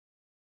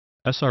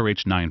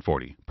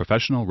SRH940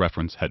 Professional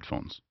Reference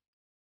Headphones.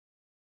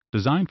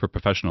 Designed for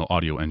professional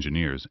audio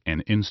engineers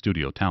and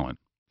in-studio talent,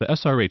 the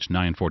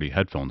SRH940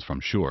 headphones from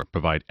Shure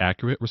provide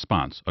accurate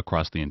response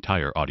across the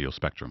entire audio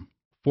spectrum.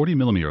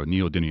 40mm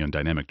neodymium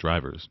dynamic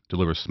drivers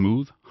deliver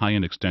smooth,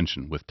 high-end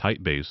extension with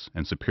tight bass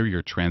and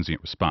superior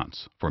transient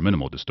response for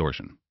minimal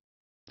distortion.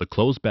 The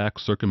closed-back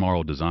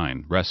circumaural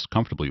design rests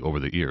comfortably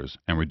over the ears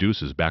and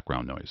reduces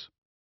background noise.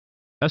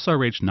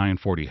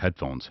 SRH940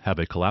 headphones have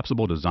a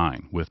collapsible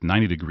design with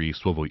 90-degree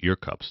swivel ear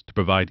cups to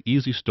provide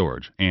easy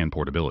storage and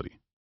portability.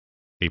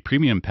 A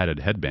premium padded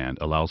headband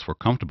allows for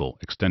comfortable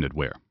extended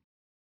wear.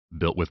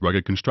 Built with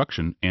rugged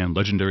construction and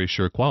legendary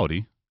Shure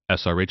quality,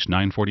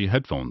 SRH940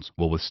 headphones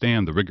will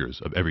withstand the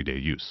rigors of everyday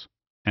use.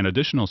 An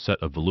additional set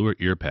of velour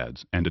ear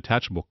pads and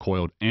detachable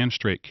coiled and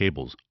straight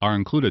cables are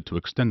included to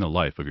extend the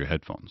life of your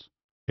headphones.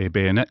 A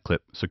bayonet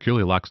clip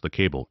securely locks the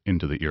cable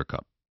into the ear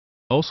cup.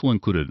 Also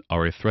included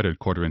are a threaded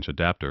 1/4-inch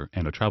adapter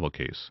and a travel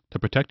case to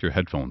protect your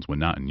headphones when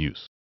not in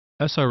use.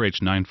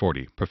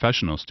 SRH940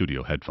 Professional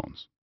Studio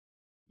Headphones.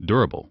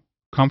 Durable,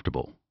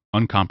 comfortable,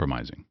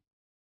 uncompromising.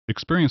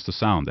 Experience the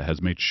sound that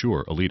has made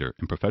Shure a leader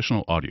in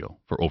professional audio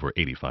for over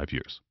 85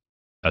 years.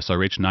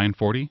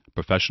 SRH940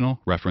 Professional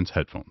Reference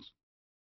Headphones.